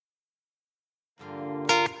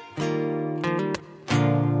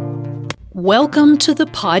Welcome to the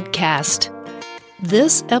podcast.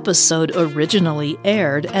 This episode originally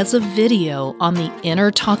aired as a video on the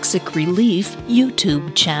Inner Toxic Relief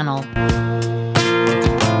YouTube channel.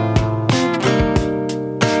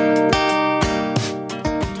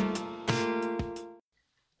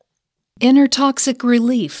 Inner Toxic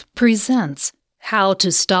Relief presents How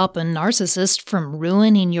to Stop a Narcissist from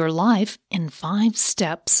Ruining Your Life in 5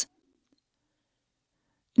 Steps.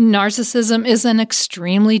 Narcissism is an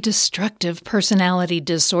extremely destructive personality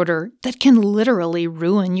disorder that can literally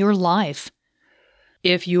ruin your life.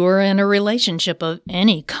 If you are in a relationship of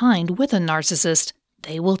any kind with a narcissist,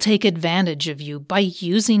 they will take advantage of you by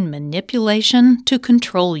using manipulation to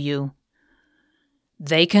control you.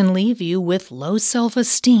 They can leave you with low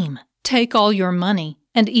self-esteem, take all your money,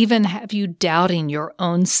 and even have you doubting your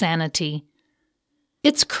own sanity.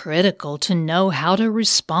 It's critical to know how to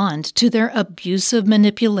respond to their abusive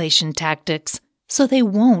manipulation tactics so they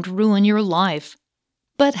won't ruin your life.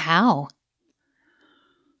 But how?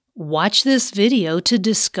 Watch this video to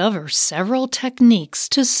discover several techniques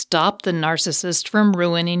to stop the narcissist from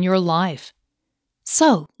ruining your life.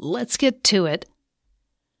 So, let's get to it.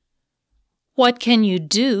 What can you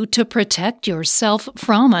do to protect yourself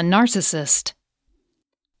from a narcissist?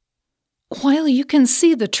 While you can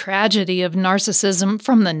see the tragedy of narcissism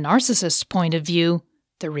from the narcissist's point of view,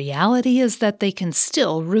 the reality is that they can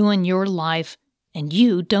still ruin your life, and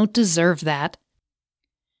you don't deserve that.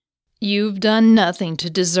 You've done nothing to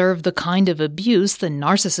deserve the kind of abuse the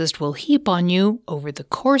narcissist will heap on you over the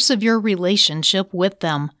course of your relationship with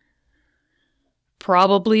them.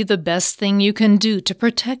 Probably the best thing you can do to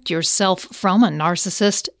protect yourself from a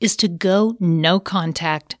narcissist is to go no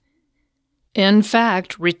contact. In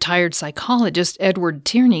fact, retired psychologist Edward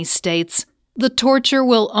Tierney states, "The torture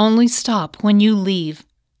will only stop when you leave."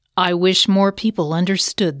 I wish more people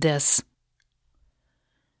understood this.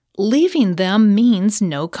 Leaving them means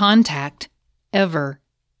no contact, ever.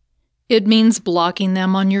 It means blocking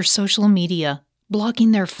them on your social media,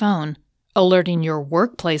 blocking their phone, alerting your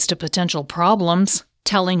workplace to potential problems,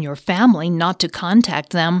 telling your family not to contact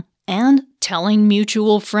them, and telling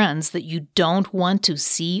mutual friends that you don't want to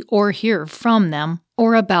see or hear from them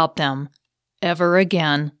or about them ever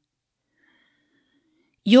again.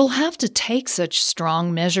 You'll have to take such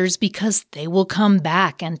strong measures because they will come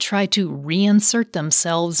back and try to reinsert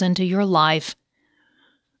themselves into your life.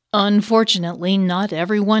 Unfortunately, not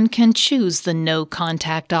everyone can choose the no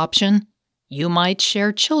contact option. You might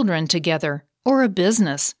share children together or a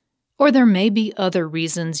business, or there may be other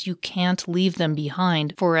reasons you can't leave them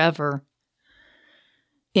behind forever.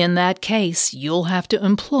 In that case, you'll have to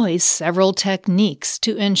employ several techniques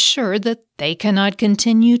to ensure that they cannot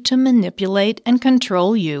continue to manipulate and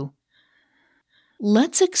control you.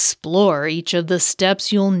 Let's explore each of the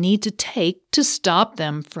steps you'll need to take to stop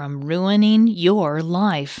them from ruining your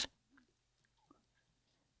life.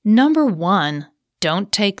 Number 1,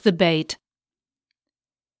 don't take the bait.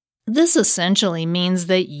 This essentially means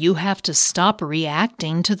that you have to stop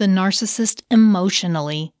reacting to the narcissist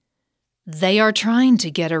emotionally. They are trying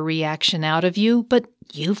to get a reaction out of you, but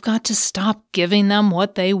you've got to stop giving them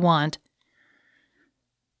what they want.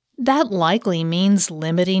 That likely means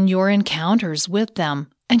limiting your encounters with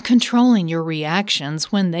them and controlling your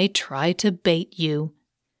reactions when they try to bait you.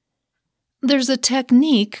 There's a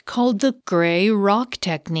technique called the gray rock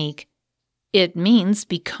technique. It means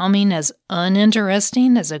becoming as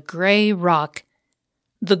uninteresting as a gray rock.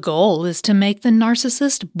 The goal is to make the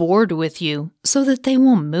narcissist bored with you so that they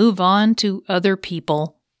will move on to other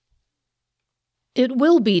people. It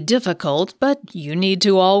will be difficult, but you need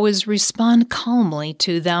to always respond calmly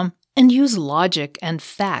to them and use logic and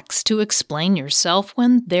facts to explain yourself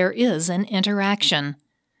when there is an interaction.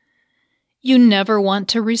 You never want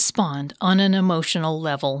to respond on an emotional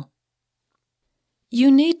level.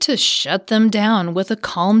 You need to shut them down with a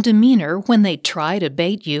calm demeanor when they try to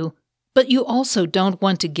bait you, but you also don't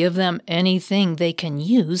want to give them anything they can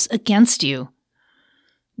use against you.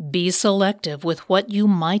 Be selective with what you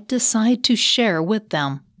might decide to share with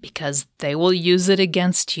them, because they will use it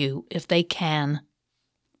against you if they can.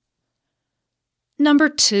 Number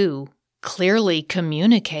 2, clearly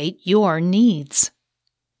communicate your needs.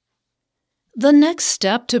 The next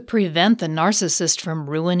step to prevent the narcissist from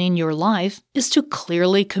ruining your life is to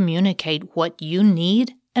clearly communicate what you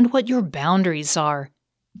need and what your boundaries are,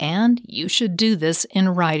 and you should do this in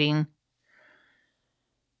writing.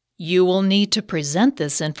 You will need to present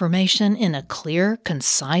this information in a clear,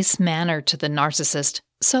 concise manner to the narcissist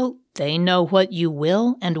so they know what you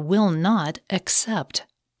will and will not accept.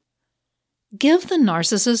 Give the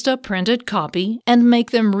narcissist a printed copy and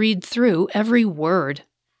make them read through every word.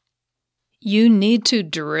 You need to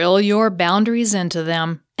drill your boundaries into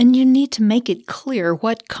them, and you need to make it clear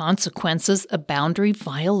what consequences a boundary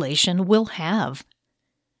violation will have.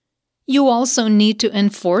 You also need to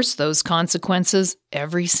enforce those consequences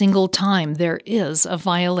every single time there is a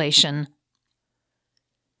violation.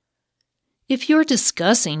 If you're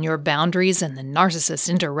discussing your boundaries and the narcissist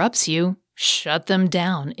interrupts you, shut them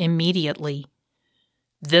down immediately.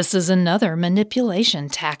 This is another manipulation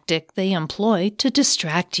tactic they employ to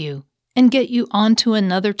distract you and get you onto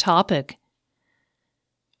another topic.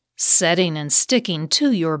 Setting and sticking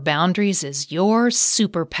to your boundaries is your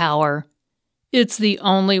superpower. It's the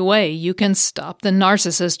only way you can stop the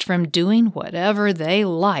narcissist from doing whatever they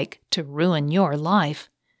like to ruin your life.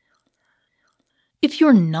 If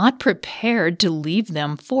you're not prepared to leave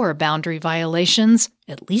them for boundary violations,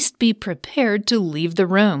 at least be prepared to leave the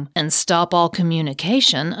room and stop all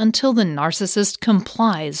communication until the narcissist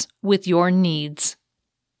complies with your needs.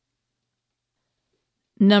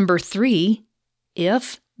 Number 3,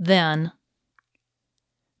 if then.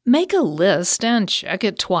 Make a list and check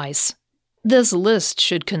it twice. This list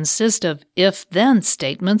should consist of if-then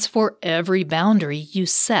statements for every boundary you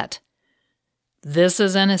set. This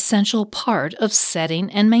is an essential part of setting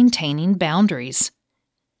and maintaining boundaries.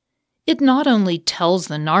 It not only tells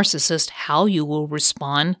the narcissist how you will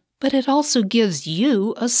respond, but it also gives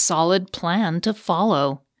you a solid plan to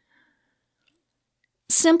follow.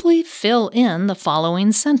 Simply fill in the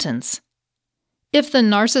following sentence. If the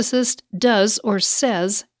narcissist does or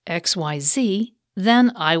says XYZ,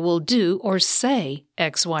 then I will do or say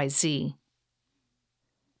XYZ.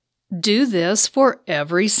 Do this for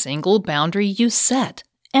every single boundary you set,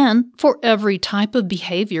 and for every type of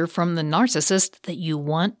behavior from the narcissist that you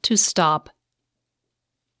want to stop.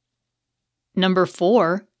 Number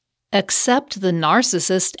 4, accept the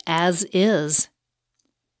narcissist as is.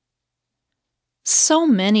 So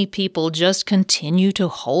many people just continue to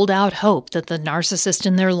hold out hope that the narcissist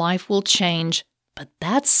in their life will change, but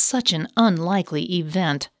that's such an unlikely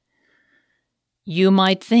event. You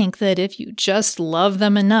might think that if you just love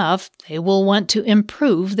them enough, they will want to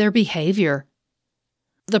improve their behavior.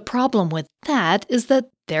 The problem with that is that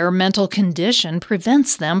their mental condition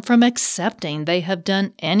prevents them from accepting they have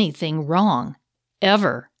done anything wrong,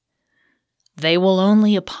 ever. They will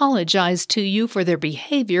only apologize to you for their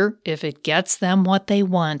behavior if it gets them what they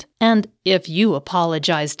want, and if you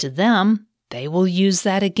apologize to them, they will use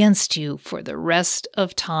that against you for the rest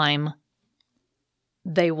of time.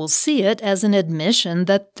 They will see it as an admission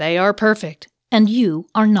that they are perfect, and you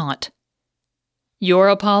are not. Your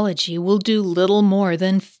apology will do little more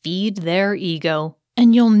than feed their ego,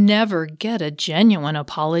 and you'll never get a genuine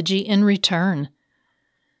apology in return.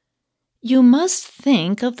 You must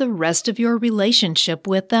think of the rest of your relationship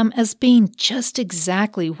with them as being just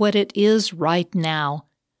exactly what it is right now.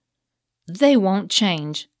 They won't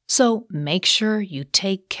change, so make sure you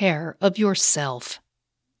take care of yourself.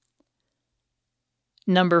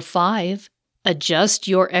 Number 5, adjust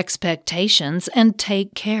your expectations and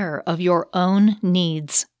take care of your own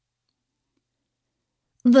needs.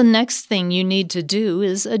 The next thing you need to do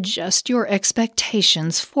is adjust your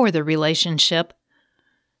expectations for the relationship.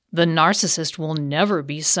 The narcissist will never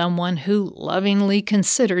be someone who lovingly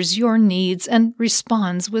considers your needs and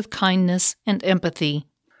responds with kindness and empathy.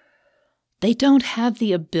 They don't have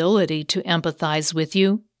the ability to empathize with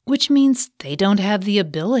you, which means they don't have the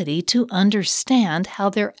ability to understand how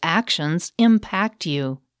their actions impact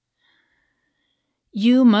you.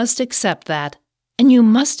 You must accept that, and you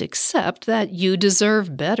must accept that you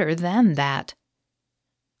deserve better than that.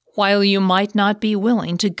 While you might not be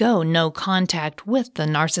willing to go no contact with the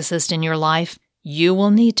narcissist in your life, you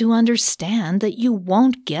will need to understand that you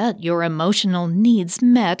won't get your emotional needs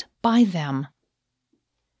met by them.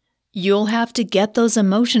 You'll have to get those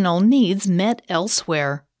emotional needs met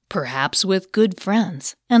elsewhere, perhaps with good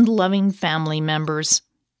friends and loving family members.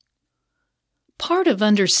 Part of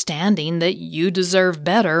understanding that you deserve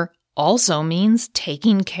better also means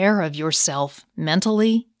taking care of yourself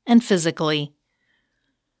mentally and physically.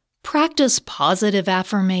 Practice positive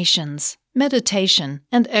affirmations, meditation,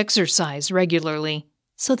 and exercise regularly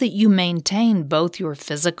so that you maintain both your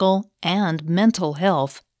physical and mental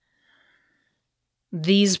health.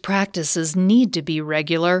 These practices need to be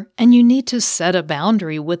regular, and you need to set a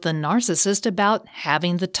boundary with the narcissist about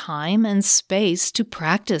having the time and space to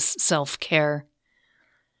practice self-care.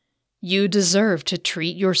 You deserve to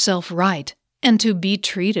treat yourself right and to be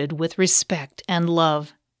treated with respect and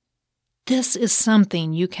love. This is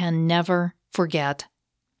something you can never forget.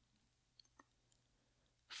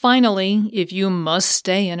 Finally, if you must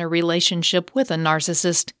stay in a relationship with a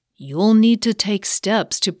narcissist, you'll need to take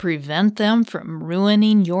steps to prevent them from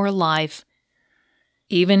ruining your life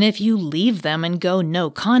Even if you leave them and go no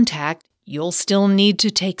contact, you'll still need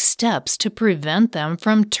to take steps to prevent them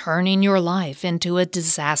from turning your life into a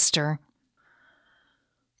disaster.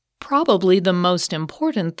 Probably the most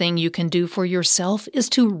important thing you can do for yourself is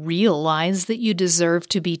to realize that you deserve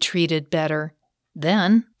to be treated better.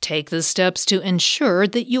 Then, take the steps to ensure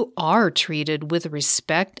that you are treated with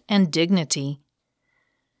respect and dignity.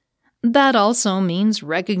 That also means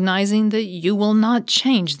recognizing that you will not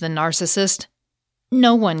change the narcissist.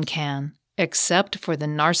 No one can, except for the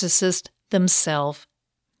narcissist themselves.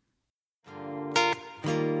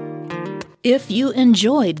 If you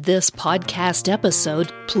enjoyed this podcast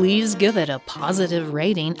episode, please give it a positive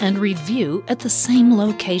rating and review at the same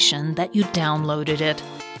location that you downloaded it.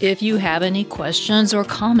 If you have any questions or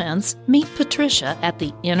comments, meet Patricia at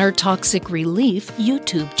the Inner Toxic Relief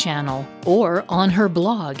YouTube channel or on her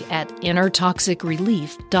blog at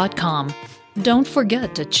innertoxicrelief.com. Don't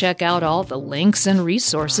forget to check out all the links and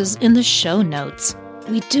resources in the show notes.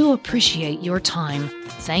 We do appreciate your time.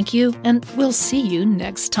 Thank you, and we'll see you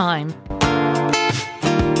next time.